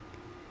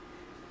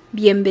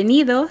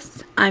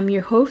Bienvenidos, I'm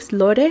your host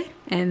Lore,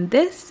 and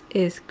this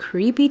is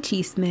Creepy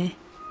Chisme.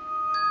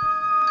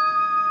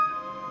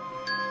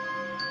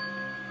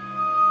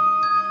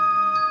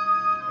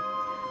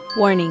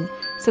 Warning,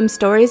 some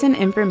stories and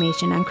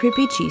information on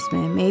Creepy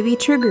Chisme may be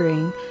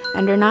triggering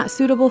and are not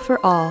suitable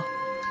for all,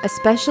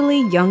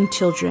 especially young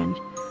children.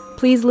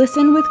 Please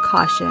listen with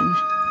caution.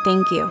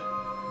 Thank you.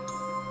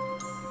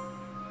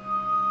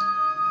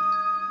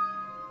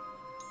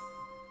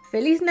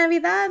 ¡Feliz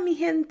Navidad, mi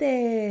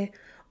gente!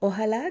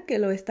 Ojalá que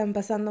lo están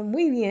pasando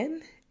muy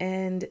bien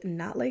and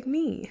not like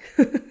me.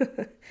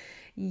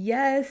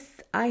 Yes,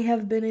 I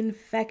have been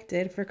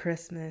infected for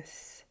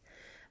Christmas.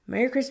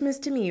 Merry Christmas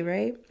to me,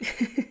 right?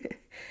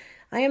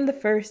 I am the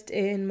first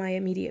in my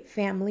immediate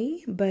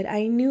family, but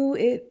I knew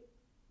it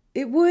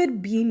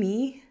would be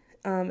me,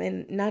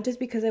 and not just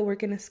because I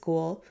work in a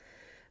school,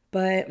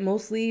 but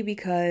mostly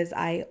because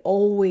I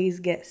always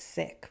get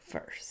sick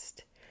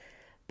first.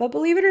 But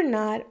believe it or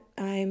not,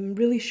 I'm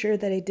really sure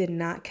that I did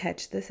not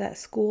catch this at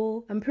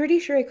school. I'm pretty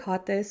sure I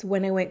caught this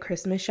when I went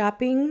Christmas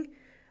shopping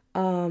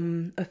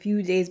a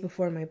few days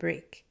before my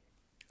break.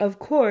 Of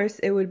course,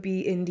 it would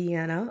be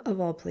Indiana,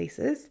 of all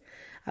places.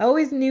 I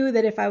always knew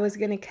that if I was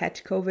going to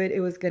catch COVID,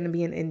 it was going to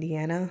be in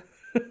Indiana.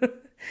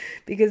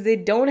 Because they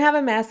don't have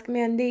a mask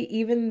mandate,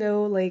 even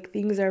though like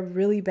things are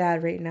really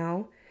bad right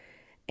now.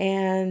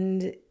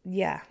 And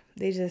yeah,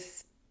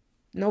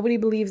 nobody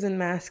believes in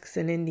masks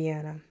in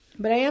Indiana.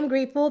 But I am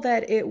grateful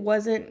that it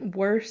wasn't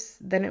worse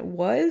than it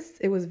was.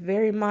 It was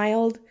very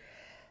mild.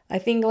 I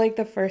think like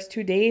the first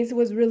 2 days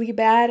was really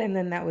bad, and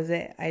then that was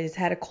it. I just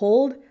had a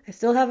cold. I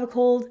still have a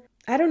cold.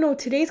 I don't know,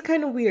 today's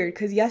kind of weird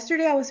because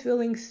yesterday I was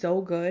feeling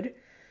so good,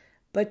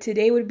 but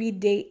today would be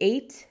day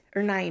 8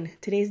 or 9.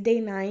 Today's day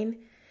 9,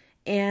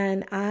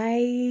 and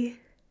I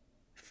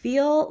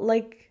feel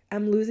like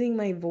I'm losing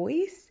my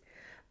voice,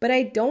 but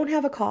I don't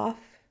have a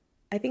cough.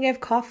 I think I've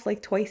coughed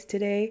like twice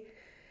today,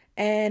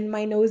 and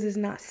my nose is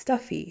not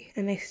stuffy,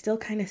 and I still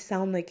kind of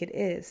sound like it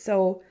is.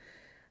 So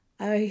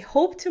I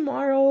hope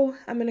tomorrow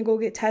I'm going to go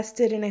get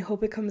tested, and I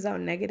hope it comes out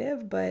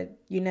negative, but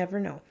you never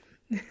know.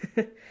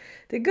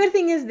 The good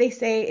thing is they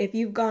say if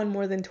you've gone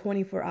more than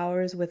 24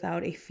 hours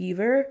without a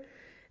fever,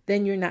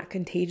 then you're not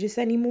contagious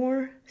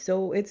anymore.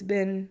 So it's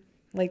been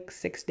like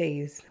 6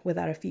 days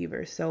without a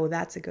fever, so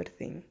that's a good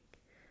thing.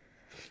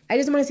 I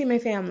just want to see my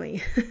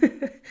family.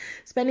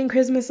 Spending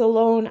Christmas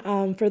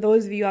alone, for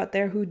those of you out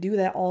there who do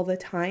that all the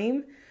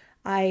time,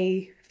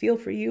 I feel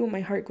for you.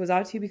 My heart goes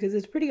out to you because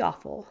it's pretty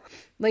awful.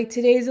 Like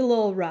today's a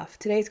little rough.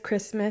 Today's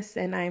Christmas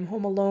and I'm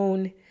home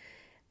alone.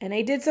 And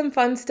I did some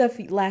fun stuff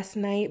last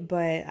night,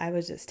 but I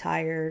was just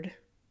tired.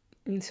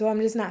 And so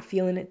I'm just not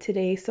feeling it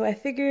today. So I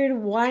figured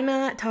why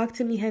not talk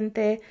to mi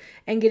gente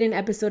and get an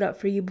episode up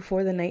for you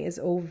before the night is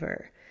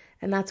over.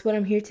 And that's what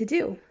I'm here to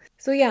do.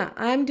 So yeah,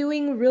 I'm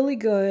doing really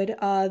good.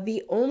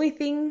 The only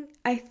thing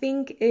I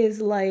think is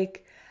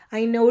like,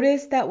 I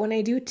noticed that when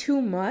I do too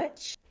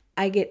much,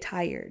 I get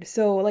tired.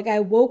 So like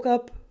I wake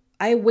up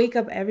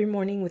every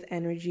morning with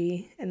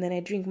energy, and then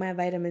I drink my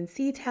vitamin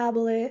C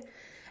tablet,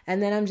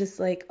 and then I'm just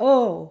like,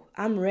 oh,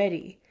 I'm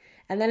ready.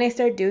 And then I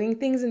start doing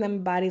things, and then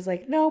my body's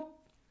like, nope,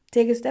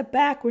 take a step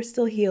back, we're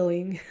still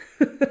healing.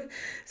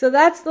 So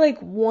that's like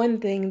one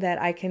thing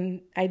that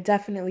I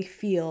definitely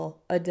feel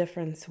a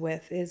difference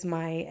with is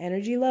my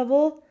energy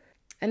level.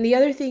 And the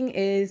other thing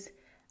is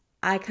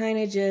I kind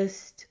of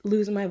just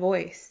lose my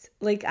voice.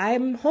 Like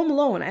I'm home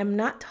alone. I'm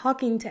not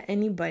talking to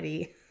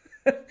anybody,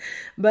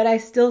 but I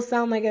still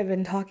sound like I've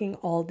been talking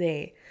all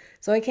day.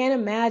 So I can't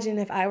imagine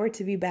if I were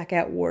to be back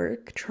at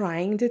work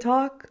trying to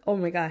talk. Oh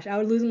my gosh, I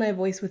would lose my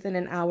voice within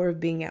an hour of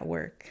being at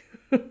work.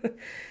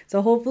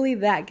 So hopefully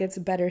that gets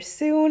better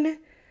soon.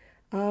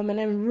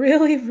 And I'm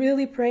really,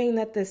 really praying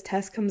that this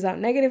test comes out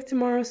negative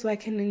tomorrow so I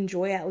can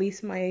enjoy at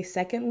least my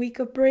second week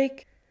of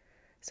break.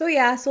 So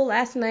yeah, so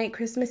last night,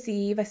 Christmas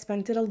Eve, I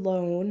spent it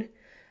alone,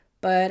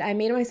 but I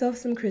made myself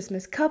some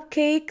Christmas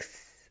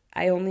cupcakes.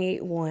 I only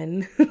ate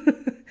one.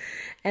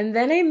 And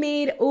then I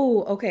made,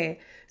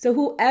 so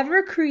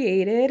whoever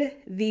created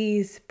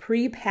these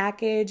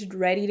pre-packaged,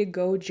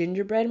 ready-to-go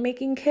gingerbread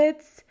making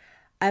kits,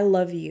 I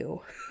love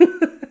you.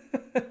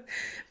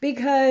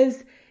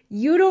 Because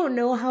you don't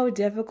know how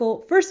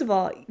difficult, first of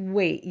all,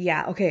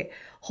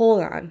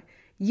 hold on.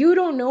 You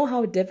don't know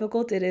how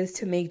difficult it is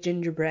to make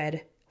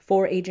gingerbread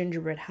for a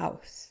gingerbread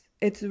house.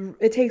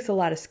 It takes a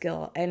lot of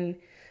skill. And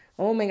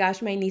oh my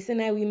gosh, my niece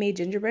and I, we made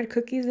gingerbread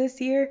cookies this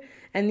year,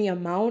 and the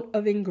amount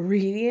of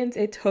ingredients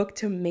it took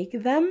to make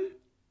them,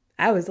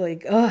 I was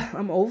like,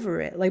 I'm over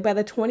it. Like by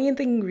the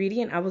 20th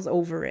ingredient, I was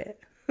over it.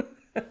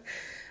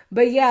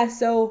 But yeah,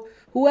 so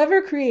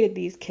whoever created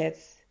these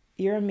kits,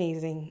 you're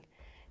amazing.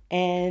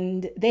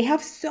 And they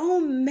have so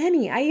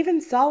many. I even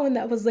saw one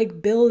that was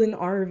like build an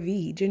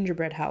RV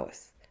gingerbread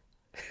house.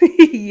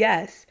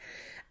 Yes.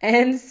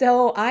 And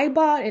so I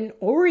bought an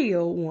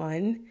Oreo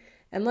one.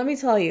 And let me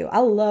tell you, I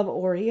love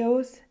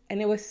Oreos.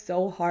 And it was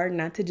so hard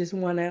not to just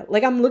want to,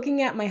 like I'm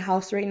looking at my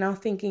house right now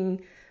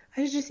thinking,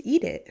 I should just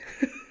eat it.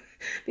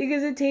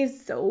 Because it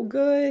tastes so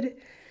good.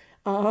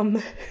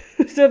 Um,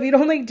 so if you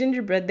don't like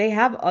gingerbread, they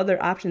have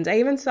other options. I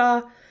even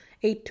saw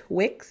a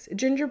Twix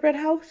gingerbread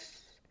house.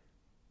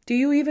 Do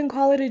you even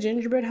call it a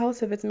gingerbread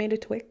house if it's made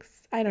of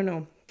Twix? I don't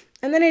know.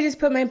 And then I just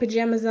put my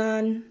pajamas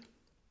on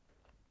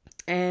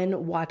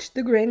and watched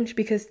The Grinch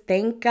because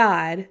thank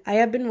God I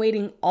have been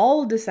waiting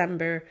all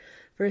December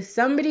for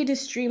somebody to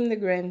stream The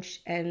Grinch,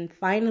 and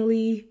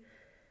finally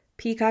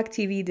Peacock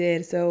TV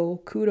did.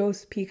 So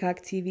kudos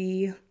Peacock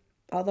TV.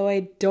 Although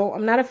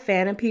I'm not a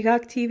fan of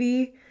Peacock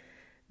TV.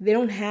 They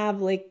don't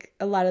have like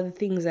a lot of the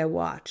things I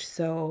watch.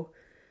 So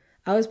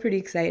I was pretty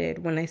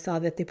excited when I saw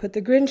that they put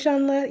The Grinch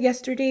on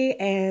yesterday,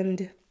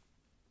 and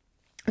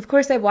of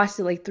course I've watched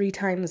it like 3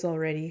 times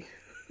already.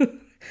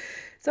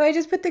 So I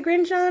just put The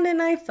Grinch on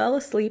and I fell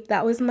asleep.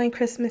 That was my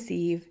Christmas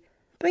Eve.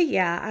 But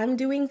yeah, I'm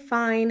doing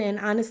fine, and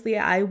honestly,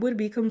 I would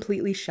be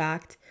completely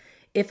shocked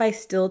if I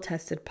still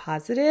tested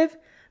positive,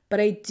 but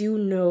I do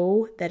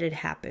know that it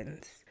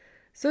happens.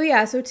 So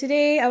yeah, so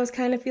today I was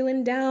kind of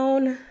feeling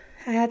down.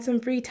 I had some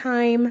free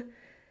time,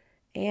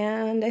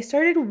 and I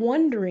started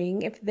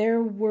wondering if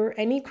there were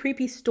any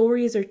creepy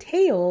stories or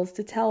tales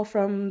to tell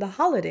from the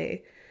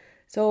holiday.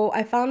 So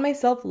I found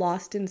myself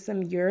lost in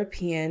some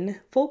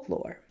European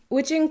folklore,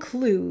 which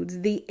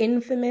includes the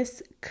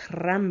infamous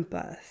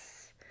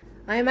Krampus.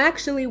 I'm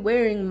actually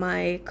wearing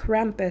my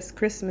Krampus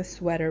Christmas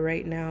sweater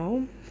right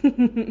now.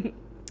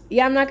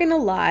 Yeah, I'm not gonna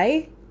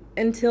lie.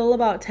 Until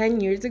about 10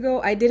 years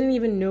ago, I didn't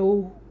even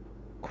know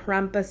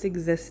Krampus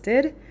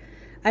existed.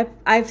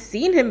 I've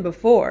seen him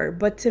before,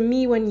 but to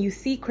me, when you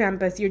see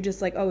Krampus, you're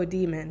just like, oh, a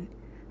demon,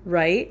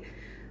 right?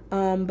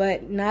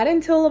 But not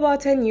until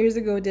about 10 years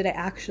ago did I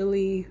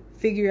actually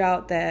figure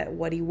out that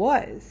what he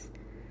was.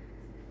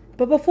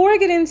 But before I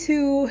get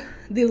into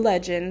the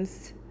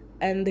legends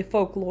and the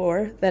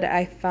folklore that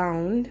I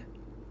found,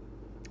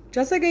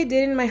 just like I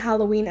did in my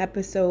Halloween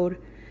episode,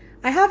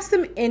 I have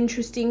some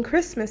interesting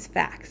Christmas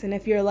facts. And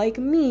if you're like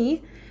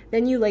me,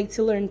 then you like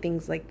to learn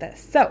things like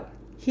this. So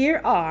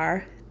here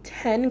are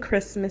 10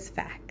 Christmas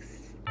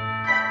facts.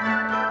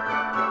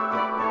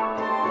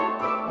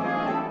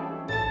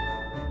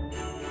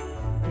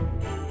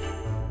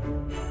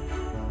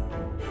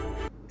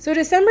 So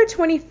December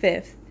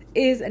 25th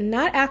is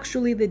not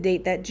actually the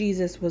date that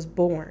Jesus was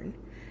born.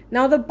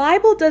 Now, the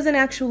Bible doesn't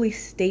actually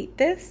state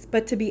this,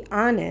 but to be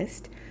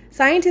honest,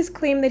 scientists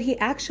claim that he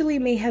actually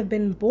may have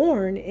been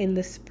born in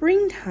the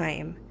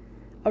springtime,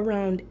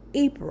 around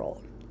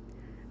April.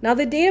 Now,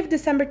 the date of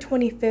December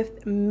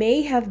 25th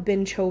may have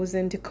been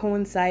chosen to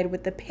coincide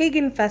with the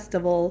pagan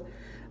festival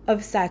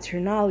of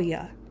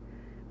Saturnalia,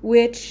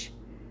 which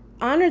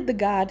honored the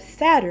god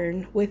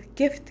Saturn with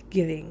gift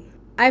giving.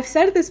 I've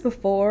said this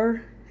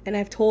before, and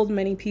I've told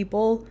many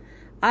people,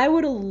 I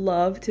would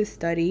love to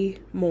study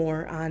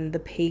more on the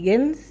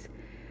pagans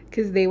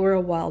because they were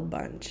a wild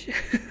bunch.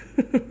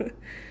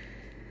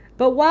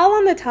 But while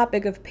on the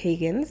topic of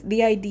pagans,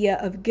 the idea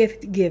of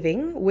gift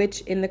giving,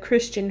 which in the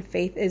Christian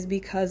faith is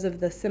because of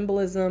the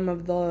symbolism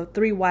of the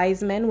 3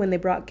 wise men when they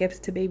brought gifts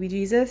to baby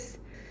Jesus,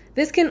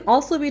 this can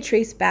also be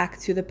traced back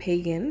to the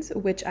pagans,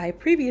 which I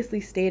previously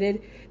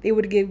stated they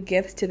would give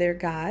gifts to their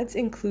gods,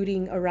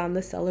 including around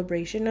the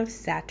celebration of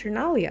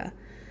Saturnalia.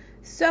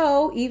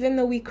 So even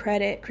though we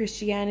credit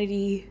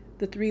Christianity,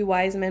 the 3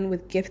 wise men,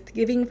 with gift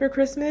giving for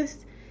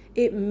Christmas,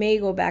 it may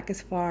go back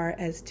as far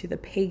as to the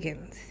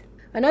pagans.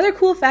 Another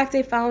cool fact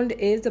I found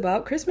is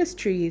about Christmas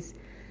trees.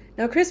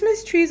 Now,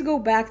 Christmas trees go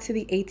back to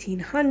the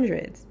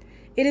 1800s.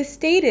 It is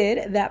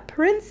stated that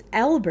Prince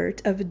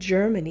Albert of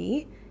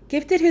Germany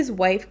gifted his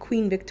wife,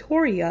 Queen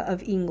Victoria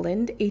of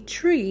England, a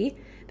tree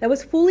that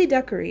was fully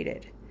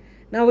decorated.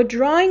 Now, a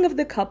drawing of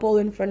the couple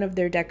in front of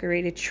their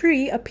decorated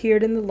tree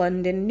appeared in the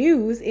London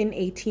News in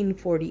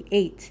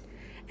 1848,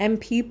 and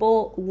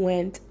people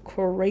went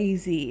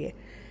crazy,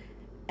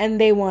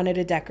 and they wanted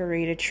a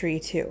decorated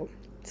tree too.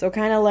 So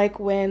kind of like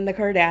when the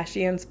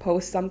Kardashians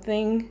post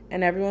something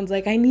and everyone's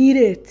like, I need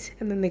it,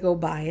 and then they go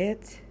buy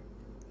it.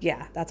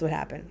 Yeah, that's what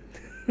happened.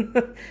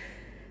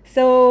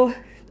 So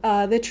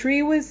the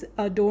tree was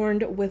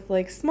adorned with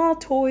like small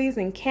toys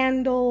and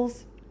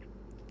candles.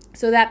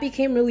 So that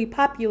became really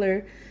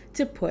popular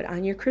to put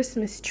on your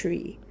Christmas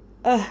tree.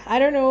 I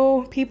don't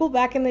know, people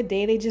back in the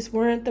day, they just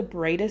weren't the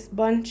brightest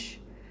bunch.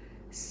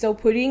 So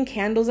putting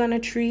candles on a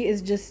tree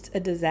is just a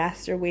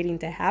disaster waiting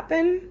to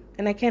happen.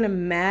 And I can't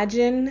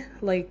imagine,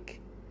 like,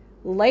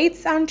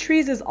 lights on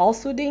trees is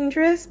also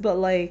dangerous, but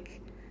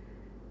like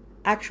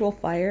actual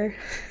fire.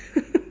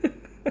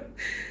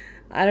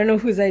 I don't know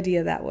whose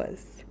idea that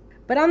was.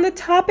 But on the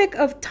topic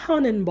of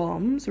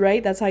Tannenbaums,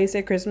 right? That's how you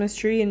say Christmas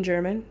tree in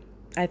German,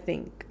 I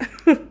think.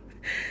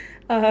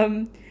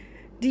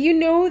 Do you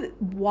know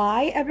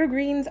why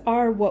evergreens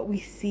are what we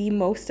see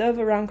most of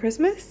around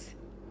Christmas?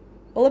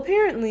 Well,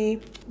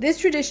 apparently, this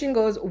tradition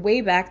goes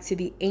way back to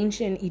the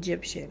ancient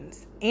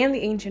Egyptians and the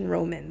ancient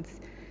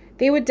Romans.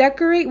 They would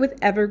decorate with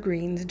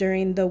evergreens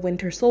during the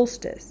winter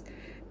solstice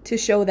to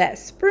show that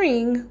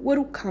spring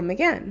would come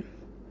again.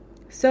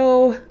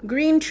 So,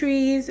 green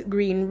trees,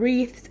 green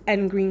wreaths,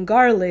 and green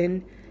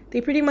garland,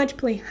 they pretty much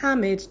pay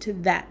homage to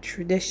that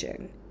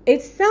tradition.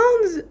 It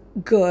sounds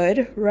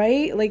good,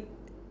 right? Like,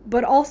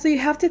 but also you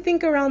have to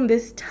think around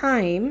this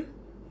time,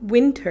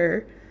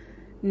 winter,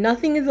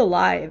 nothing is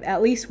alive,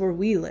 at least where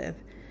we live.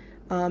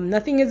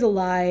 Nothing is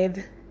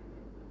alive.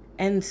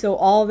 And so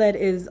all that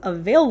is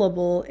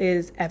available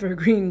is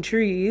evergreen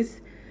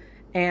trees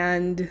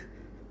and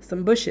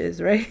some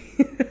bushes, right?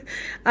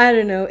 I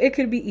don't know. It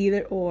could be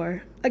either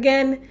or.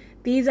 Again,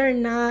 these are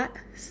not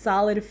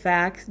solid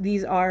facts.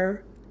 These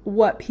are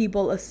what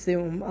people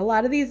assume. A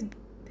lot of these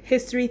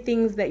history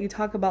things that you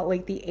talk about,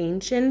 like the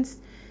ancients,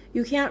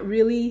 you can't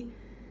really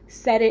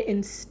set it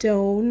in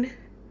stone.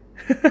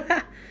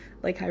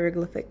 Like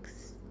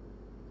hieroglyphics.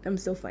 I'm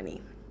so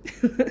funny.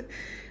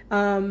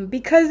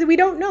 Because we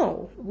don't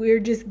know. We're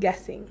just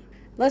guessing.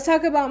 Let's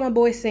talk about my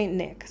boy Saint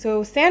Nick.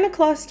 So Santa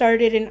Claus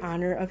started in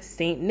honor of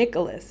Saint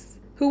Nicholas,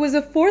 who was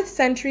a 4th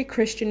century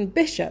Christian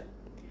bishop.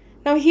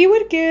 Now he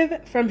would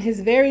give from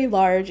his very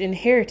large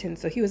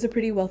inheritance, so he was a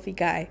pretty wealthy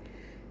guy,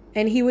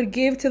 and he would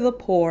give to the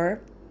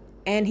poor,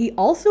 and he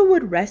also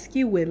would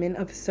rescue women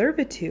of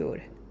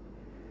servitude.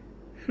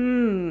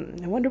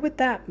 I wonder what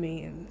that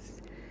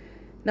means.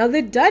 Now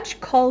the Dutch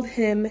called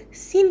him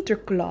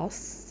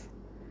Sinterklaas,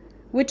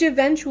 which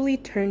eventually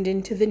turned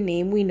into the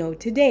name we know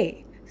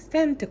today,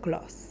 Santa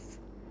Claus.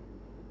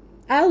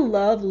 I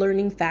love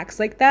learning facts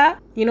like that.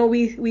 You know,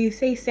 we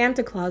say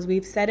Santa Claus,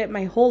 we've said it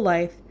my whole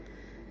life,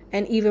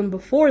 and even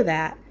before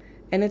that.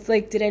 And it's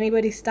like, did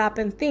anybody stop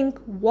and think,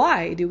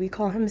 why do we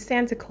call him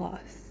Santa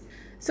Claus?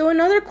 So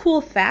another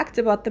cool fact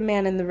about the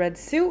man in the red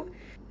suit,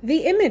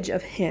 the image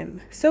of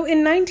him. So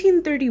in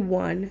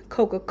 1931,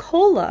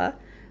 Coca-Cola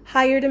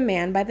hired a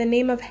man by the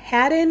name of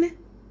Haddon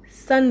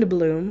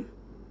Sundblom,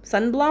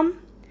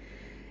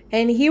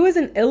 and he was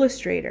an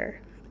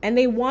illustrator, and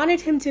they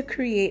wanted him to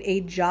create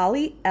a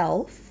jolly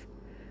elf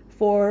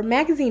for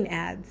magazine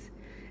ads.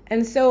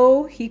 And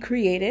so he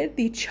created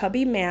the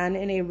chubby man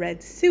in a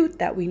red suit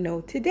that we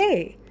know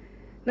today.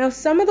 Now,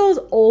 some of those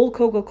old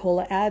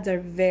Coca-Cola ads are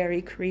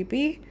very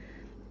creepy,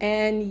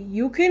 and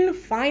you can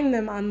find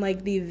them on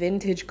like the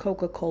vintage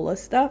Coca-Cola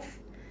stuff.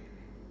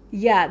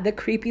 Yeah, the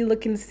creepy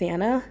looking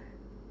Santa.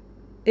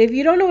 If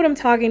you don't know what I'm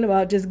talking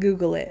about, just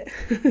Google it.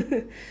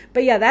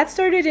 But yeah, that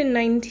started in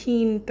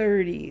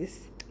 1930s.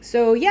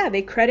 So yeah,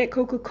 they credit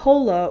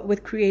Coca-Cola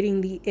with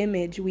creating the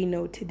image we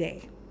know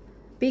today.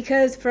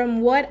 Because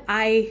from what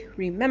I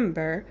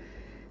remember,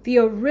 the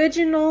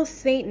original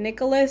St.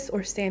 Nicholas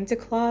or Santa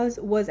Claus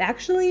was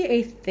actually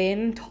a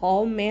thin,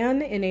 tall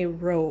man in a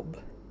robe.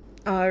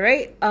 All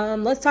right,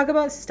 let's talk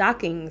about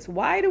stockings.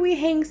 Why do we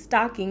hang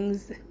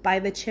stockings by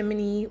the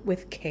chimney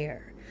with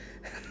care?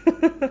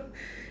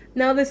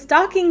 Now, the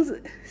stockings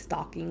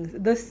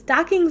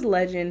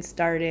legend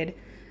started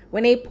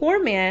when a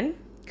poor man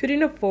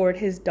couldn't afford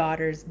his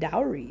daughter's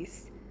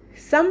dowries.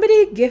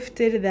 Somebody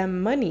gifted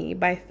them money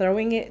by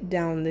throwing it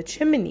down the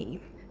chimney,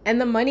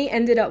 and the money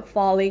ended up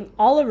falling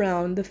all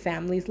around the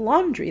family's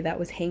laundry that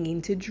was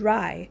hanging to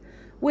dry,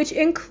 which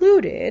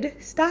included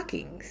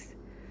stockings.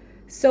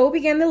 So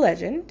began the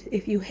legend,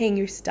 if you hang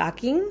your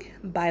stocking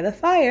by the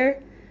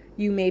fire,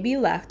 you may be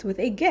left with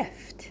a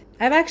gift.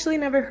 I've actually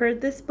never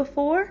heard this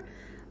before,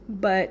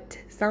 but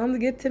sounds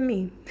good to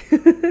me.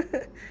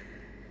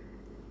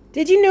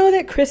 Did you know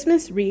that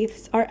Christmas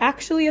wreaths are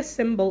actually a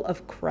symbol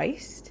of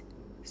Christ?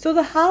 So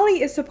the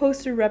holly is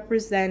supposed to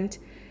represent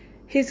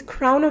his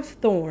crown of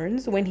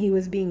thorns when he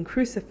was being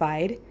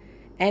crucified,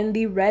 and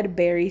the red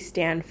berries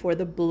stand for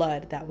the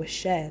blood that was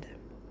shed.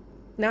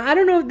 Now, I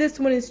don't know if this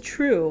one is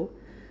true,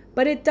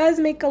 but it does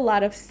make a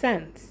lot of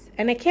sense.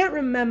 And I can't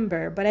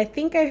remember, but I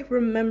think I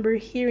remember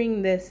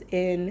hearing this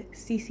in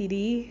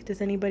CCD. Does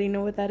anybody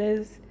know what that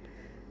is?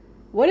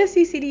 What does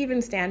CCD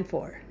even stand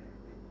for?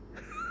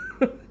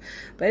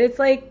 But it's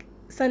like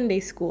Sunday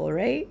school,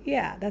 right?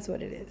 Yeah, that's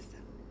what it is.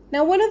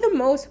 Now, one of the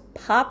most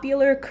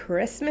popular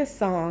Christmas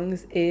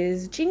songs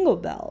is Jingle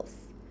Bells.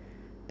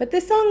 But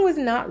this song was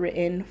not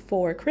written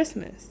for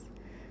Christmas.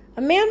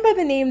 A man by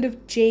the name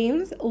of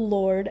James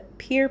Lord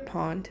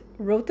Pierpont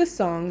wrote the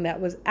song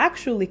that was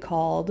actually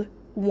called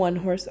One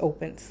Horse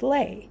Open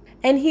Sleigh.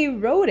 And he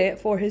wrote it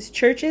for his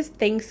church's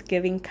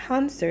Thanksgiving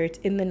concert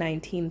in the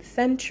 19th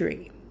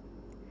century.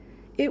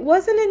 It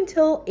wasn't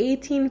until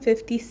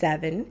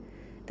 1857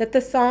 that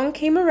the song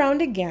came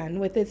around again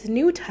with its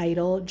new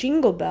title,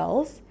 Jingle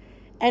Bells,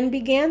 and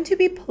began to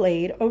be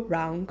played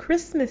around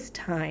Christmas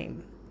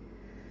time.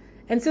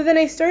 And so then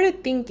I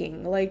started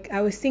thinking, like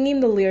I was singing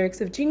the lyrics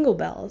of Jingle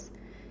Bells,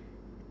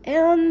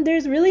 and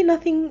there's really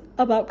nothing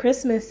about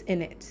Christmas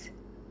in it.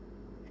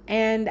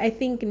 And I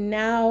think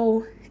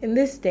now, in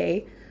this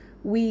day,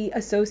 we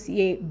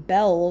associate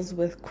bells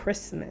with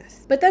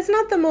Christmas. But that's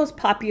not the most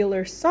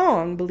popular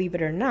song, believe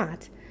it or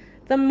not.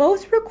 The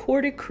most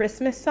recorded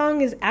Christmas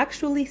song is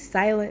actually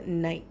Silent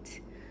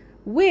Night,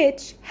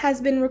 which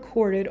has been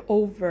recorded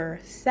over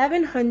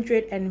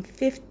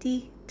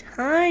 750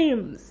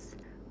 times.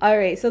 All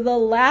right, so the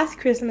last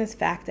Christmas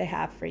fact I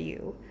have for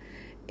you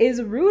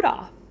is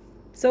Rudolph.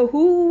 So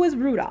who was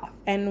Rudolph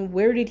and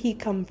where did he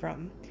come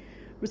from?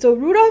 So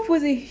Rudolph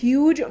was a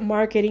huge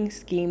marketing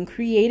scheme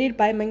created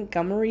by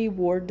Montgomery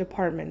Ward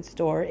Department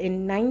Store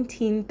in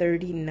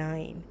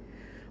 1939.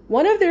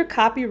 One of their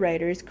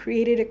copywriters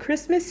created a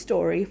Christmas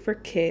story for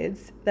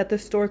kids that the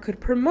store could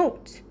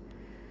promote.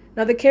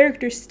 Now the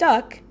character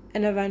stuck,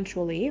 and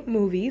eventually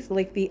movies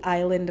like The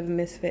Island of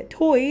Misfit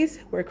Toys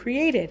were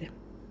created.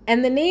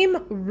 And the name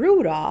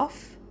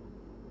Rudolph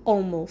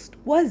almost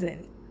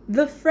wasn't.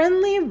 The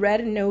friendly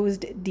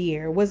red-nosed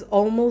deer was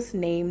almost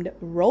named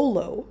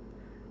Rollo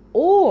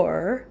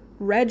or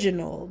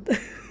Reginald.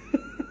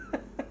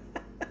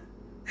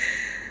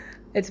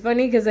 It's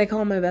funny because I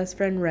call my best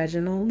friend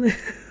Reginald.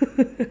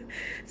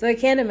 So I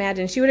can't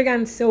imagine. She would have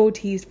gotten so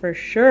teased for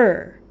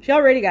sure. She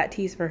already got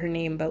teased for her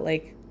name, but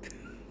like,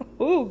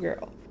 oh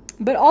girl.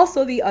 But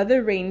also the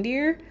other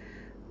reindeer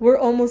were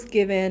almost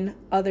given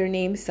other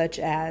names such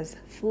as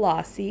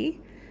Flossie,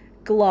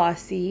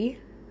 Glossy,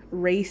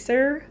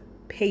 Racer,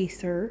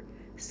 Pacer,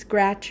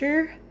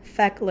 Scratcher,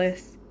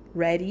 Feckless,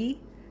 Ready,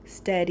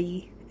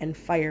 Steady, and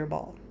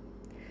Fireball.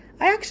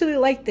 I actually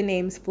like the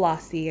names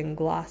Flossie and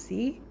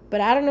Glossy,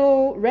 but I don't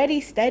know, Ready,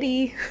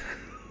 Steady.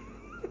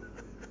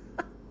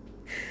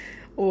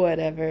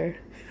 Whatever.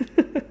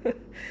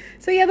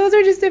 So yeah, those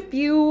are just a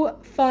few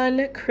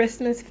fun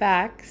Christmas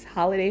facts,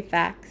 holiday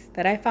facts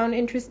that I found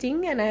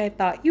interesting and I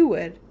thought you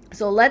would.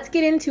 So let's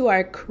get into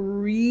our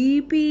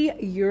creepy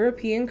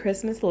European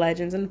Christmas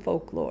legends and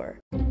folklore.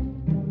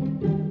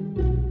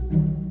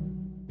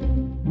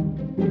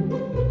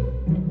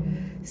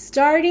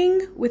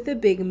 Starting with the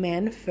big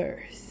man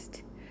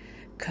first,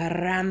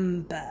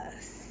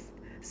 Krampus.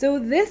 So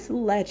this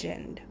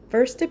legend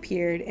first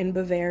appeared in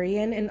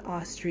Bavarian and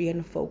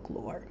Austrian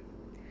folklore.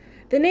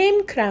 The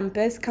name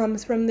Krampus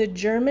comes from the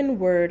German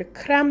word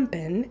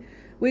Krampen,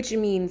 which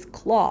means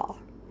claw.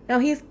 Now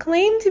he is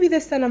claimed to be the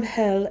son of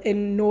Hel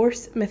in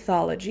Norse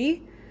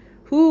mythology,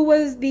 who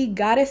was the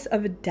goddess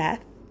of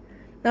death.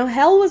 Now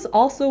Hel was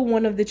also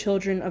one of the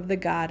children of the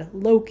god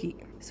Loki.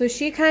 So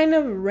she kind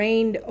of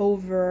reigned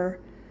over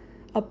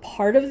a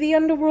part of the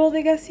underworld,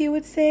 I guess you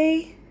would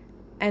say.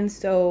 And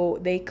so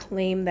they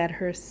claim that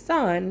her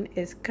son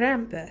is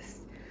Krampus,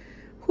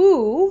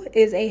 who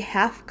is a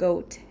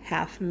half-goat,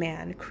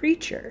 half-man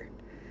creature.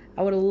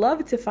 I would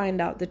love to find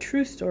out the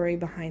true story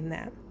behind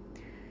that.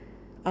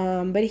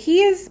 But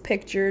he is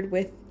pictured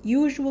with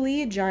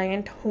usually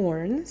giant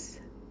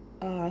horns,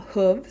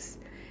 hooves,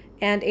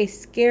 and a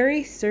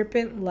scary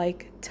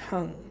serpent-like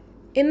tongue.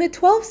 In the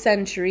 12th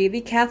century,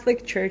 the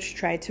Catholic Church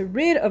tried to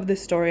rid of the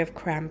story of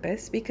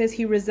Krampus because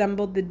he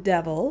resembled the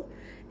devil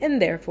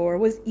and therefore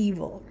was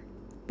evil.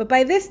 But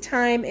by this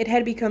time, it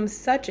had become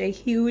such a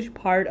huge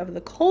part of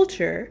the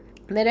culture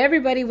that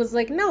everybody was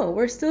like, no,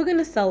 we're still going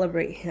to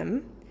celebrate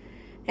him.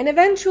 And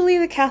eventually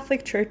the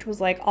Catholic Church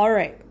was like, all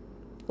right,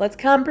 let's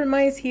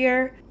compromise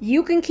here.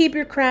 You can keep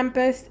your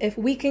Krampus if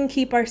we can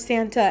keep our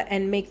Santa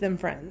and make them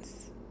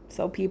friends.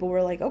 So people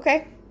were like,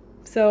 okay.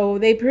 So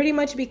they pretty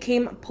much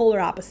became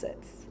polar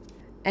opposites.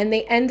 And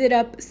they ended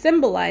up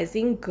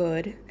symbolizing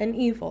good and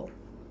evil.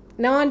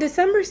 Now on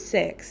December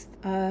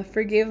 6th,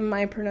 forgive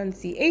my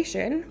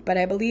pronunciation, but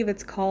I believe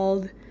it's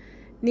called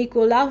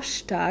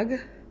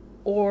Nikolaustag,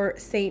 or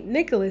St.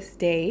 Nicholas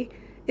Day,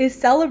 is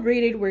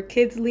celebrated where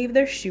kids leave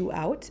their shoe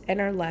out and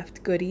are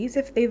left goodies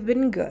if they've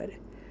been good.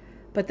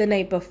 But the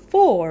night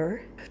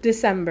before,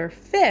 December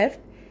 5th,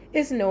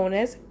 is known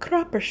as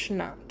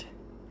Krappersnacht,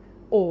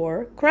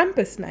 or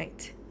Krampus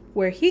Night,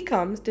 where he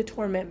comes to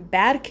torment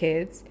bad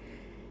kids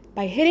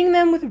by hitting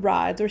them with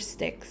rods or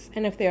sticks,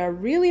 and if they are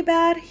really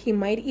bad, he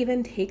might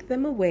even take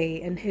them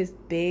away in his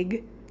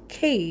big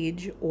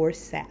cage or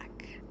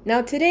sack.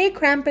 Now today,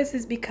 Krampus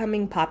is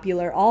becoming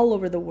popular all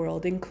over the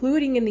world,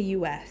 including in the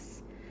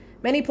US.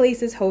 Many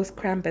places host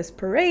Krampus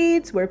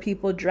parades where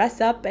people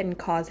dress up and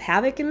cause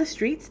havoc in the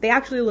streets. They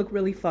actually look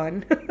really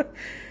fun.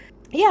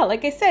 Yeah,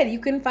 like I said, you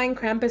can find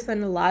Krampus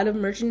on a lot of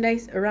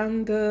merchandise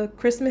around the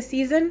Christmas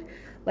season,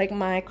 like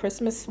my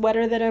Christmas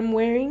sweater that I'm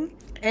wearing.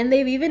 And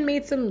they've even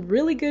made some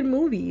really good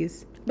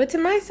movies. But to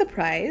my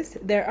surprise,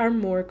 there are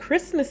more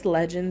Christmas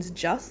legends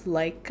just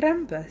like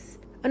Krampus.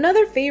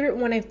 Another favorite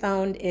one I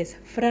found is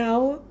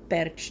Frau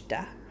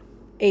Perchta,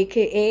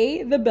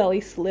 aka the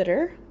Belly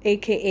Slitter,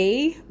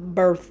 aka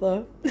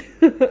Bertha.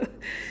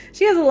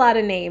 She has a lot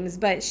of names,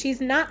 but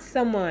she's not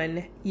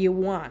someone you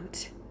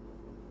want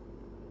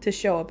to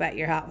show up at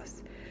your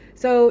house.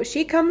 So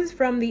she comes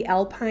from the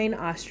Alpine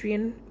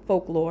Austrian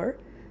folklore,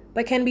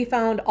 but can be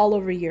found all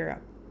over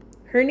Europe.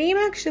 Her name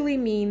actually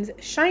means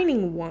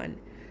shining one,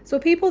 so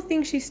people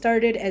think she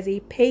started as a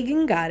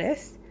pagan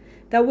goddess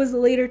that was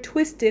later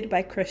twisted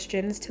by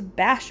Christians to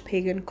bash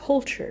pagan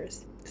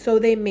cultures, so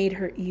they made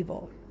her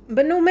evil.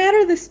 But no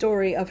matter the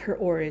story of her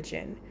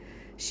origin,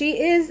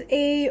 she is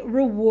a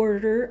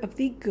rewarder of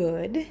the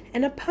good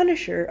and a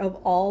punisher of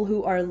all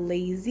who are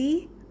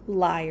lazy,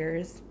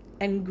 liars,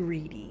 and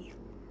greedy.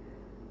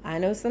 I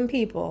know some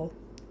people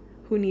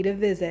who need a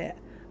visit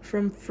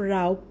from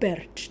Frau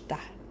Perchta.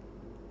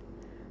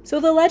 So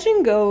the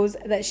legend goes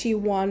that she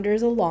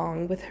wanders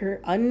along with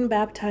her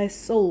unbaptized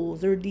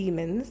souls or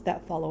demons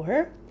that follow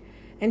her,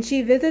 and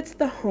she visits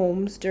the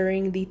homes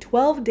during the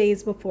 12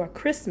 days before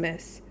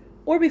Christmas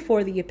or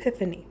before the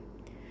Epiphany.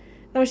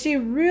 Now, she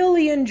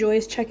really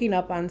enjoys checking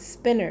up on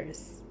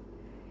spinners.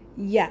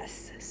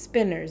 Yes,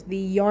 spinners, the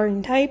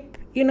yarn type,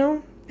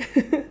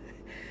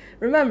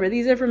 Remember,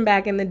 these are from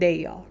back in the day,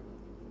 y'all.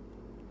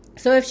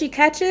 So if she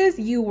catches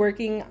you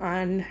working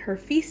on her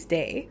feast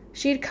day,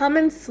 she'd come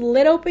and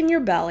slit open your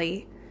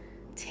belly,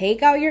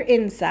 take out your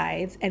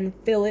insides, and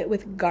fill it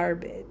with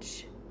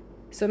garbage.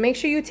 So make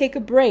sure you take a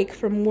break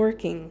from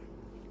working.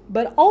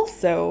 But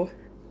also,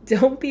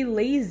 don't be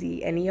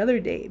lazy any other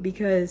day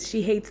because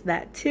she hates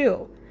that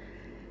too.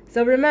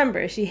 So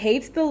remember, she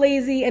hates the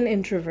lazy and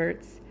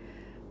introverts.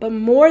 But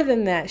more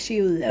than that,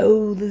 she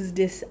loathes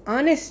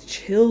dishonest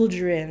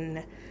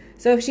children.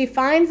 So if she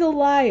finds a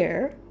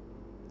liar,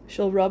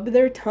 she'll rub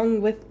their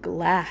tongue with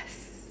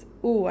glass.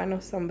 Ooh, I know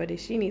somebody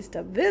she needs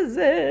to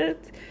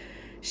visit.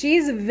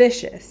 She's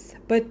vicious,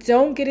 but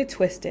don't get it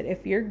twisted.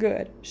 If you're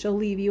good, she'll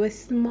leave you a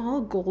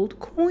small gold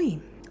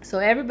coin. So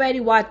everybody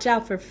watch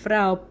out for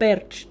Frau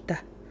Perchta.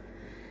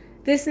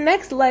 This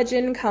next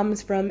legend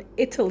comes from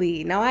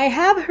Italy. Now, I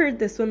have heard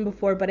this one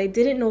before, but I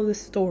didn't know the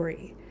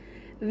story.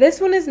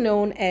 This one is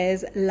known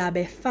as La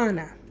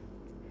Befana.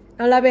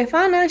 Now, La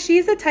Befana,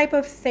 she's a type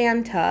of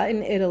Santa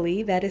in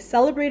Italy that is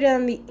celebrated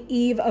on the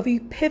eve of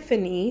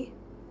Epiphany,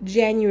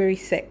 January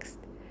 6th.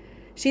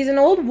 She's an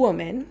old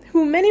woman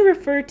who many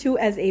refer to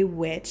as a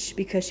witch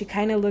because she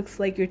kind of looks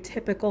like your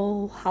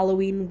typical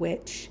Halloween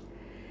witch.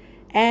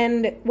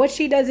 And what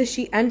she does is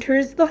she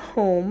enters the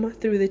home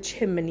through the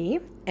chimney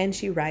and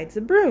she rides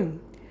a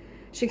broom.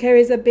 She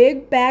carries a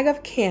big bag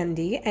of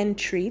candy and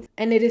treats,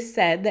 and it is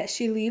said that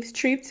she leaves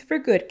treats for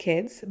good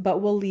kids,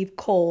 but will leave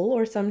coal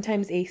or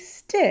sometimes a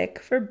stick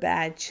for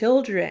bad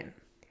children.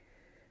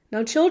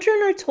 Now,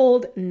 children are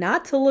told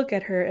not to look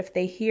at her if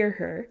they hear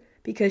her,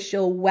 because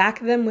she'll whack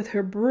them with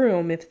her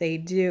broom if they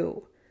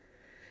do.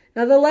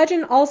 Now, the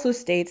legend also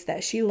states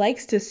that she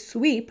likes to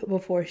sweep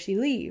before she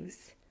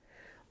leaves.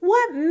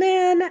 What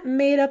man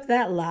made up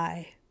that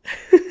lie?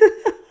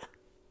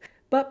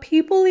 But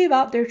people leave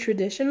out their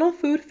traditional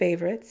food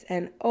favorites,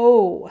 and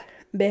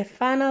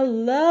Befana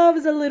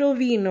loves a little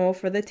vino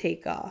for the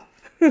takeoff.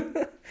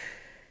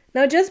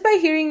 Now, just by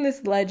hearing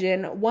this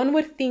legend, one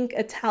would think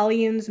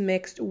Italians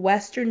mixed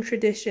Western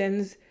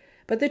traditions,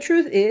 but the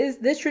truth is,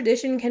 this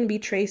tradition can be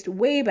traced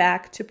way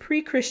back to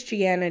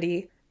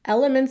pre-Christianity,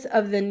 elements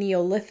of the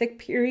Neolithic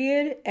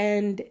period,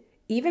 and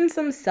even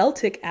some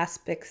Celtic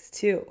aspects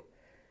too.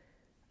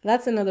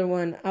 That's another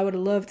one. I would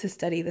love to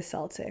study the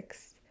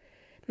Celtics.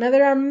 Now,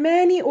 there are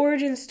many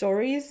origin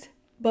stories,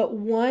 but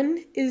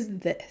one is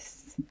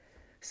this.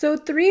 So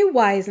 3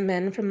 wise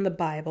men from the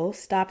Bible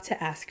stopped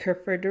to ask her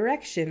for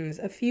directions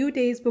a few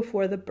days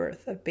before the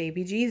birth of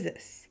baby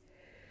Jesus.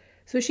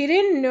 So she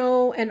didn't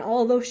know, and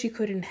although she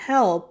couldn't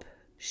help,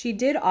 she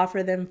did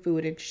offer them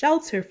food and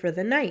shelter for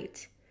the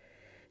night.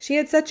 She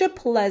had such a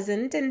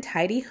pleasant and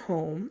tidy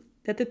home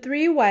that the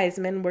 3 wise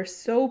men were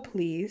so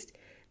pleased,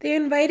 they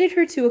invited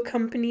her to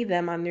accompany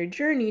them on their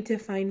journey to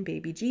find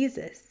baby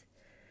Jesus.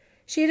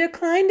 She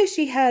declined as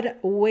she had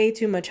way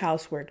too much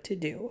housework to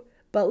do,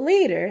 but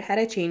later had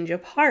a change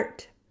of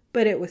heart,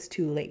 but it was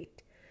too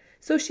late.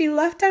 So she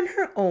left on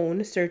her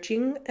own,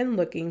 searching and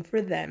looking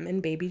for them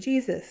and baby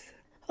Jesus.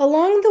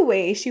 Along the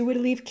way, she would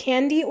leave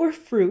candy or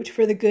fruit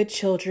for the good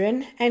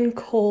children and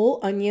coal,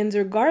 onions,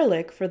 or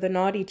garlic for the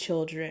naughty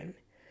children.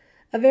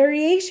 A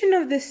variation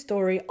of this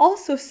story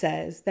also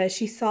says that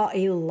she saw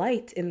a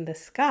light in the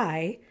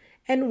sky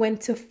and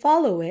went to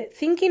follow it,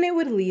 thinking it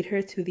would lead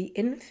her to the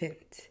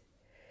infant.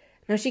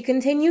 Now she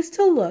continues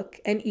to look,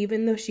 and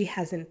even though she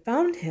hasn't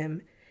found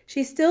him,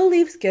 she still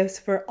leaves gifts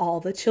for all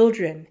the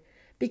children,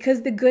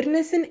 because the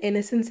goodness and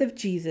innocence of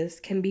Jesus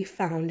can be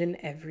found in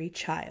every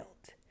child.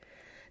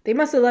 They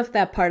must have left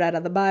that part out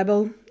of the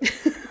Bible.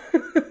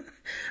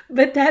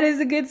 But that is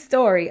a good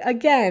story.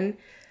 Again,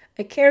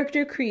 a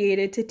character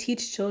created to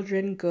teach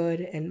children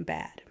good and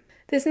bad.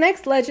 This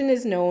next legend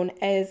is known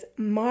as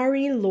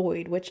Mari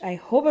Lwyd, which I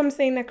hope I'm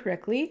saying that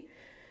correctly.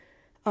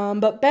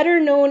 But better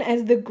known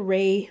as the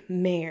Grey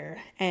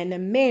Mare, and a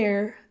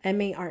mare,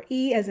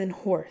 M-A-R-E, as in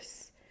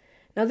horse.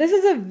 Now, this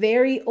is a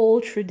very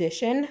old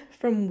tradition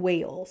from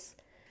Wales.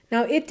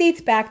 Now, it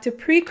dates back to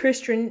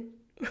pre-Christian...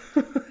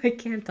 I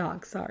can't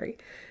talk, sorry.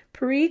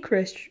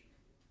 Pre-Christian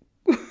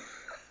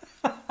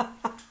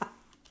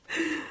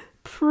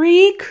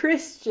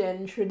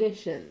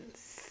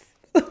traditions.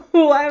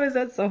 Why was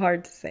that so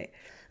hard to say?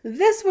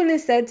 This one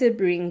is said to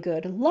bring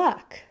good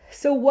luck.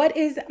 So what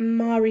is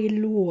Mari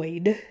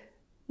Lwyd?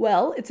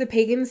 Well, it's a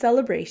pagan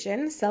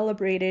celebration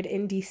celebrated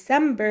in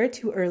December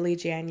to early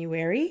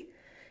January.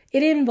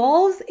 It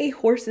involves a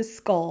horse's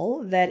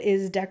skull that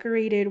is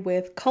decorated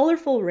with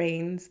colorful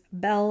reins,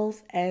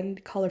 bells,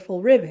 and colorful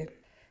ribbon.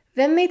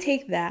 Then they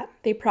take that,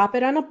 they prop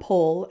it on a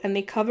pole, and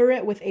they cover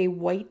it with a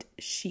white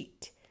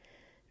sheet.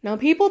 Now,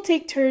 people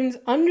take turns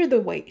under the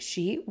white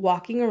sheet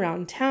walking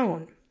around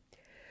town.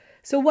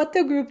 So what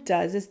the group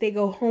does is they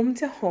go home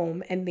to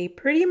home and they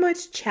pretty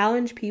much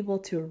challenge people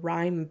to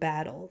rhyme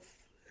battles.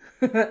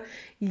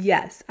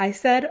 Yes, I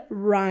said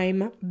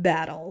rhyme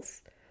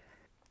battles.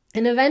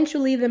 And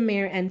eventually the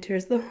mayor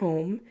enters the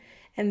home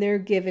and they're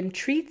given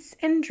treats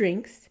and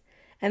drinks,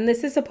 and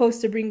this is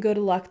supposed to bring good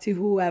luck to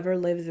whoever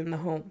lives in the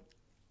home.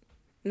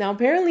 Now,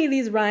 apparently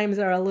these rhymes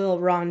are a little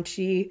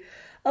raunchy,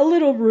 a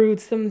little rude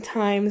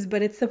sometimes,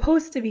 but it's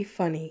supposed to be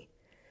funny.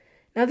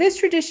 Now, this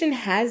tradition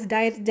has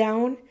died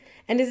down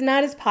and is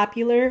not as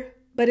popular,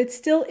 but it's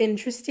still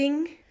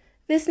interesting.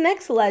 This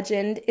next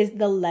legend is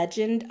the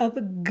legend of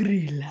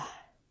Grýla.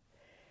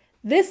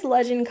 This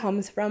legend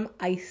comes from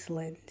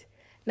Iceland.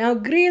 Now,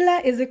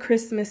 Grýla is a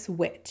Christmas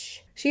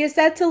witch. She is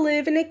said to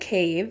live in a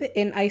cave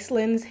in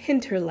Iceland's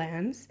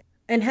hinterlands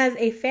and has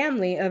a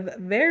family of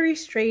very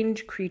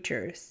strange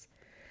creatures.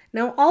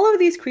 Now, all of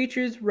these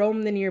creatures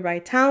roam the nearby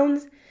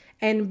towns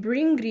and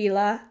bring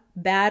Grýla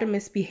bad,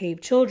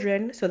 misbehaved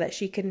children so that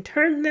she can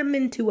turn them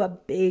into a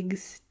big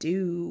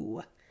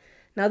stew.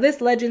 Now,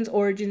 this legend's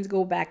origins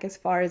go back as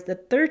far as the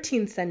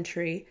 13th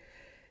century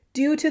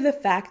due to the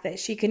fact that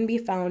she can be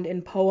found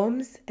in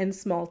poems and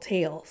small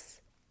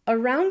tales.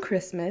 Around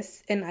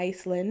Christmas in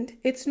Iceland,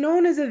 it's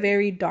known as a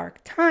very dark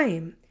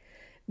time.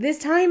 This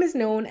time is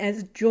known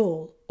as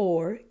Jól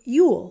or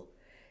Yule.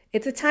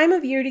 It's a time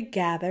of year to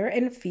gather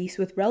and feast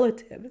with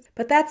relatives,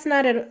 but that's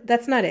not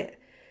it.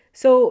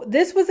 So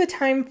this was a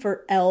time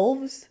for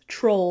elves,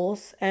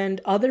 trolls,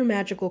 and other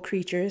magical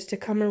creatures to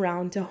come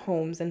around to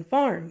homes and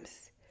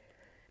farms.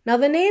 Now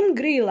the name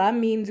Grýla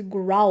means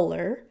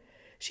growler.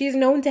 She is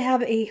known to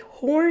have a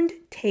horned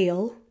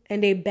tail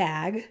and a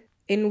bag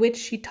in which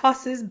she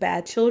tosses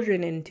bad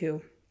children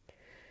into.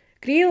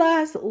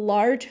 Grýla's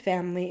large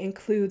family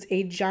includes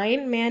a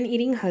giant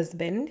man-eating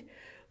husband,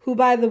 who,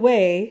 by the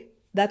way,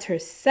 that's her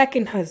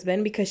second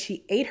husband because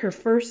she ate her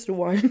first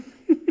one.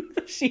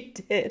 She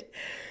did.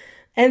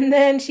 And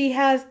then she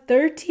has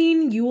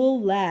 13 Yule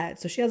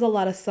lads, so she has a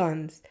lot of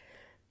sons.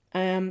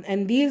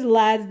 And these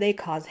lads, they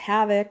cause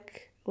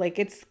havoc. Like,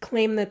 it's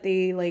claimed that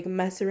they,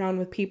 mess around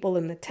with people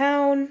in the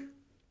town.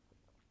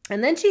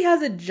 And then she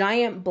has a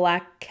giant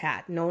black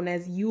cat known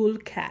as Yule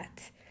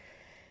Cat.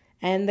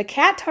 And the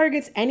cat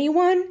targets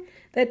anyone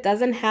that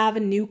doesn't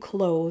have new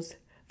clothes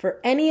for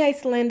any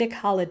Icelandic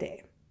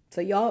holiday.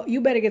 So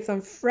you better get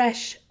some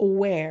fresh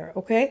wear,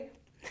 okay?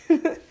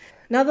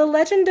 Now, the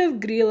legend of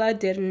Grýla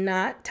did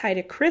not tie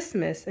to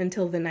Christmas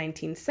until the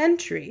 19th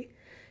century.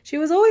 She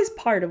was always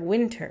part of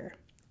winter,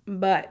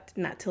 but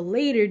not till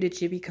later did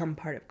she become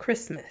part of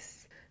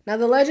Christmas. Now,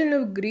 the legend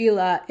of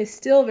Grýla is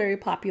still very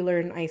popular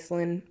in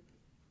Iceland,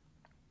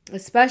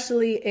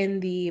 especially in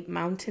the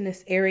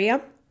mountainous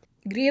area.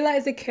 Grýla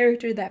is a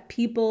character that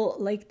people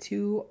like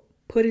to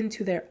put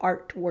into their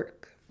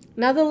artwork.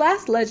 Now, the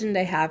last legend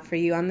I have for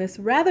you on this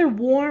rather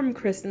warm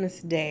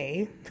Christmas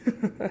day,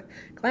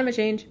 climate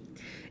change,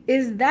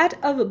 is that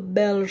of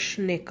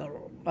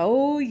Belsnickel.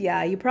 Oh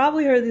yeah, you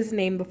probably heard this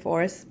name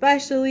before,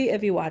 especially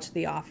if you watch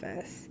The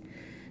Office.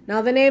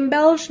 Now, the name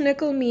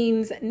Belsnickel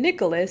means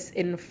Nicholas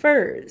in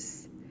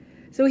furs.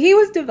 So he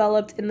was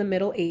developed in the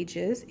Middle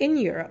Ages in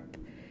Europe,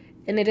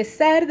 and it is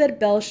said that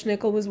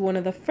Belsnickel was one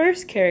of the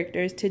first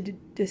characters to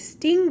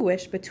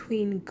distinguish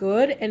between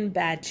good and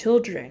bad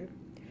children.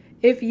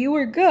 If you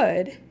were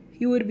good,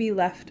 you would be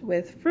left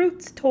with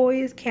fruits,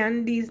 toys,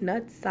 candies,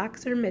 nuts,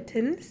 socks, or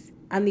mittens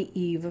on the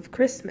eve of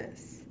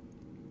Christmas.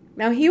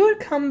 Now, he would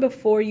come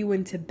before you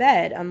went to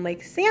bed,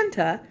 unlike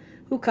Santa,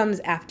 who comes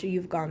after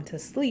you've gone to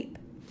sleep.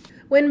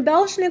 When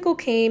Belsnickel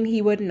came,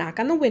 he would knock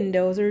on the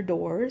windows or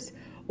doors,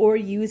 or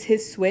use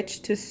his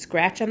switch to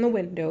scratch on the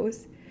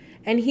windows,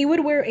 and he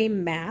would wear a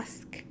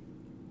mask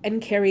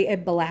and carry a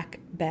black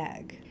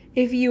bag.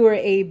 If you were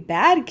a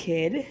bad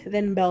kid,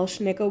 then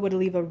Belsnickel would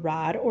leave a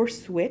rod or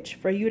switch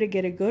for you to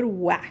get a good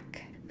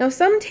whack. Now,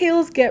 some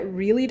tales get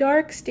really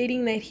dark,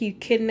 stating that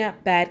he'd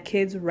kidnap bad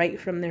kids right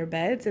from their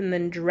beds and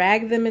then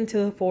drag them into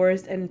the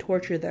forest and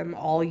torture them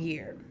all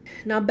year.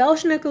 Now,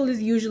 Belsnickel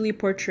is usually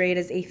portrayed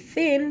as a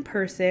thin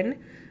person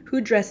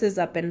who dresses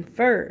up in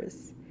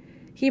furs.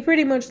 He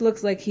pretty much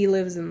looks like he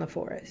lives in the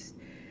forest.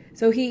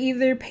 So he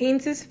either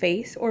paints his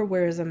face or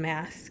wears a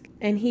mask,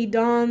 and he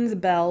dons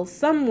bells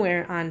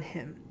somewhere on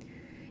him.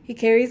 He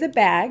carries a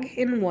bag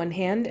in one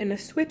hand and a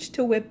switch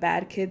to whip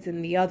bad kids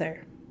in the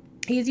other.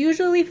 He's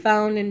usually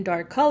found in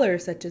dark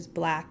colors such as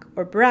black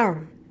or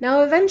brown.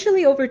 Now,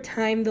 eventually over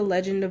time, the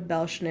legend of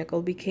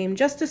Belsnickel became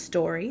just a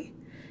story,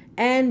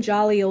 and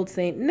jolly old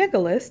St.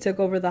 Nicholas took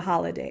over the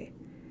holiday.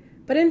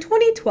 But in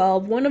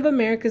 2012, one of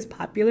America's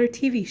popular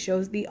TV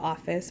shows, The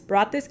Office,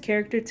 brought this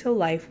character to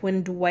life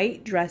when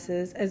Dwight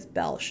dresses as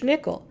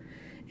Belsnickel,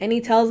 and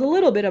he tells a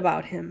little bit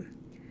about him.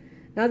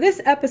 Now,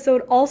 this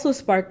episode also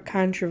sparked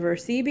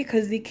controversy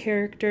because the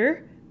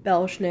character,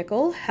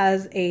 Belsnickel,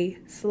 has a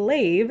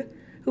slave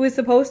who is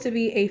supposed to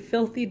be a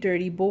filthy,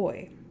 dirty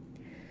boy.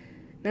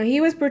 Now, he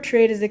was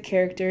portrayed as a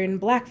character in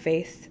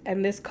blackface,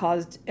 and this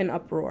caused an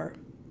uproar.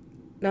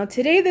 Now,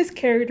 today this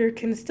character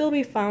can still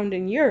be found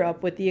in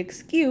Europe with the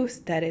excuse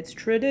that it's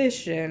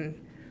tradition.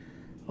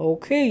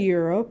 Okay,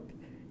 Europe,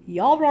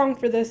 y'all wrong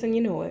for this and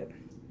you know it.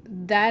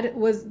 That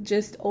was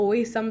just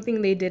always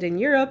something they did in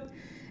Europe,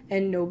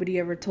 and nobody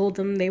ever told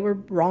them they were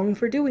wrong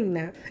for doing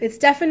that. It's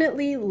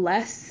definitely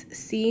less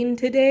seen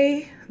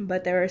today,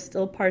 but there are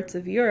still parts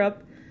of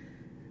Europe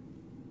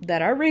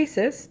that are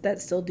racist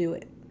that still do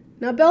it.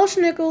 Now,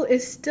 Belschnickel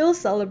is still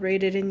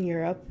celebrated in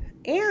Europe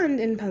and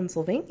in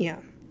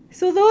Pennsylvania.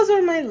 So those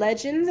are my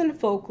legends and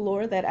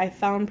folklore that I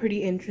found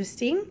pretty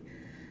interesting.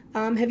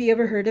 Have you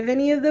ever heard of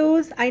any of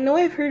those? I know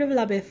I've heard of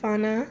La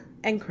Befana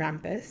and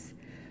Krampus,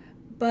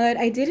 but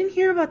I didn't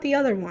hear about the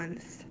other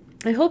ones.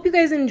 I hope you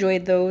guys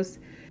enjoyed those.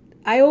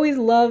 I always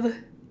love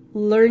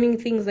learning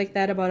things like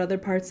that about other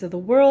parts of the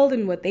world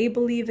and what they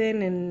believe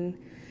in and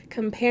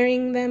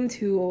comparing them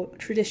to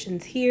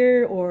traditions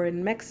here or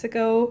in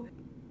Mexico.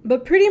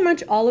 But pretty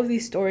much all of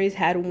these stories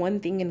had one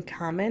thing in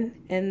common,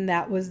 and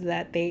that was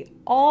that they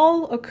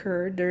all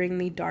occurred during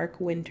the dark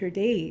winter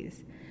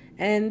days.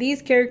 And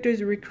these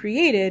characters were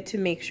created to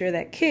make sure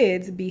that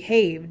kids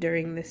behave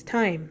during this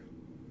time.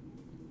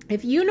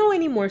 If you know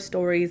any more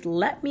stories,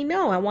 let me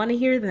know. I want to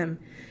hear them.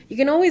 You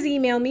can always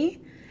email me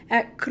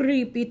at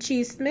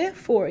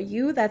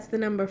creepychisme4you, that's the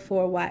number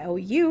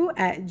 4YOU,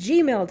 at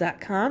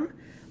gmail.com,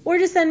 or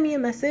just send me a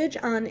message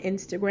on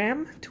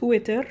Instagram,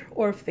 Twitter,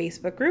 or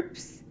Facebook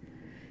groups.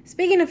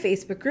 Speaking of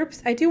Facebook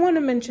groups, I do want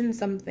to mention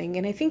something,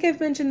 and I think I've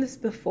mentioned this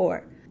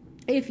before.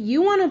 If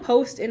you want to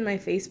post in my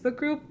Facebook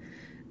group,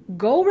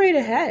 go right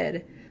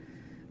ahead.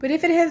 But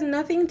if it has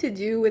nothing to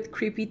do with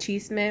Creepy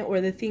Chisme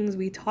or the things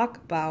we talk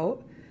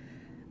about,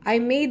 I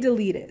may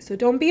delete it. So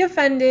don't be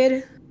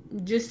offended,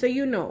 just so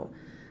you know.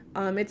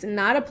 It's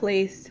not a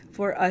place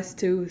for us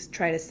to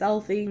try to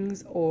sell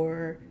things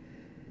or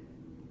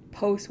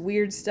post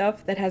weird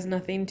stuff that has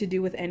nothing to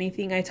do with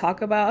anything I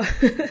talk about.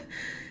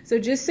 So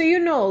just so you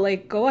know,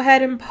 go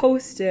ahead and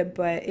post it,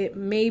 but it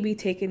may be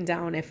taken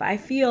down if I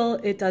feel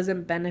it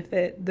doesn't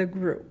benefit the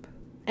group.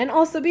 And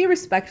also be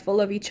respectful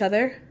of each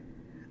other.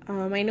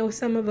 I know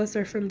some of us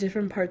are from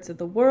different parts of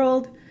the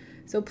world,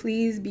 so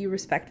please be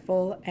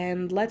respectful,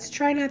 and let's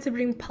try not to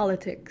bring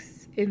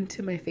politics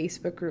into my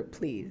Facebook group,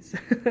 please.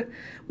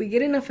 We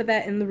get enough of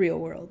that in the real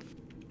world.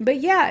 But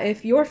yeah,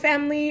 if your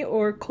family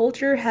or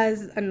culture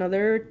has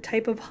another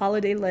type of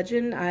holiday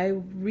legend, I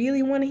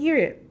really want to hear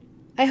it.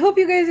 I hope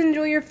you guys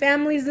enjoy your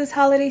families this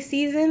holiday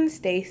season.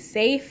 Stay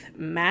safe,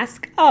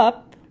 mask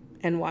up,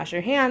 and wash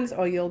your hands,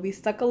 or you'll be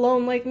stuck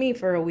alone like me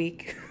for a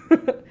week.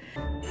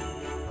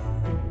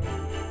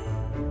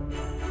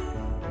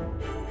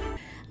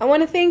 I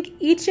want to thank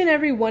each and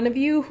every one of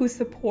you who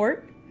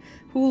support,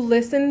 who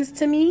listens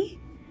to me.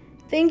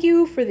 Thank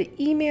you for the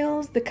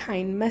emails, the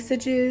kind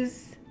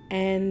messages,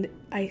 and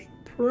I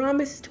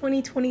promise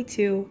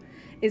 2022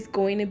 is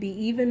going to be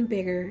even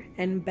bigger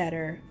and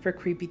better for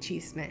Creepy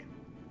Chisme.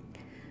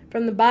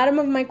 From the bottom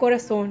of my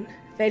corazón,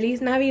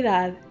 Feliz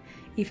Navidad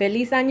y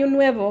Feliz Año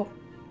Nuevo.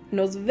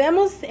 Nos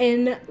vemos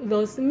en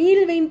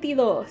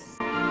 2022.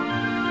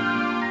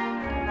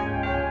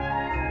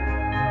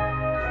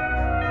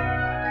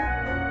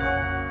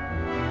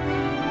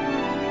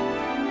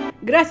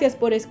 Gracias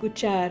por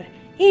escuchar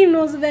y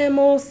nos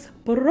vemos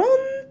pronto.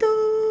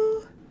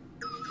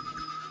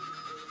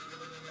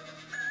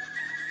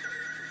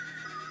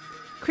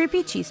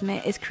 Creepy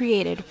Chisme is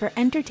created for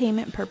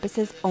entertainment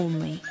purposes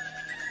only.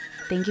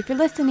 Thank you for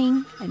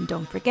listening, and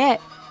don't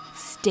forget,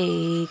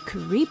 stay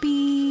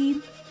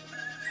creepy.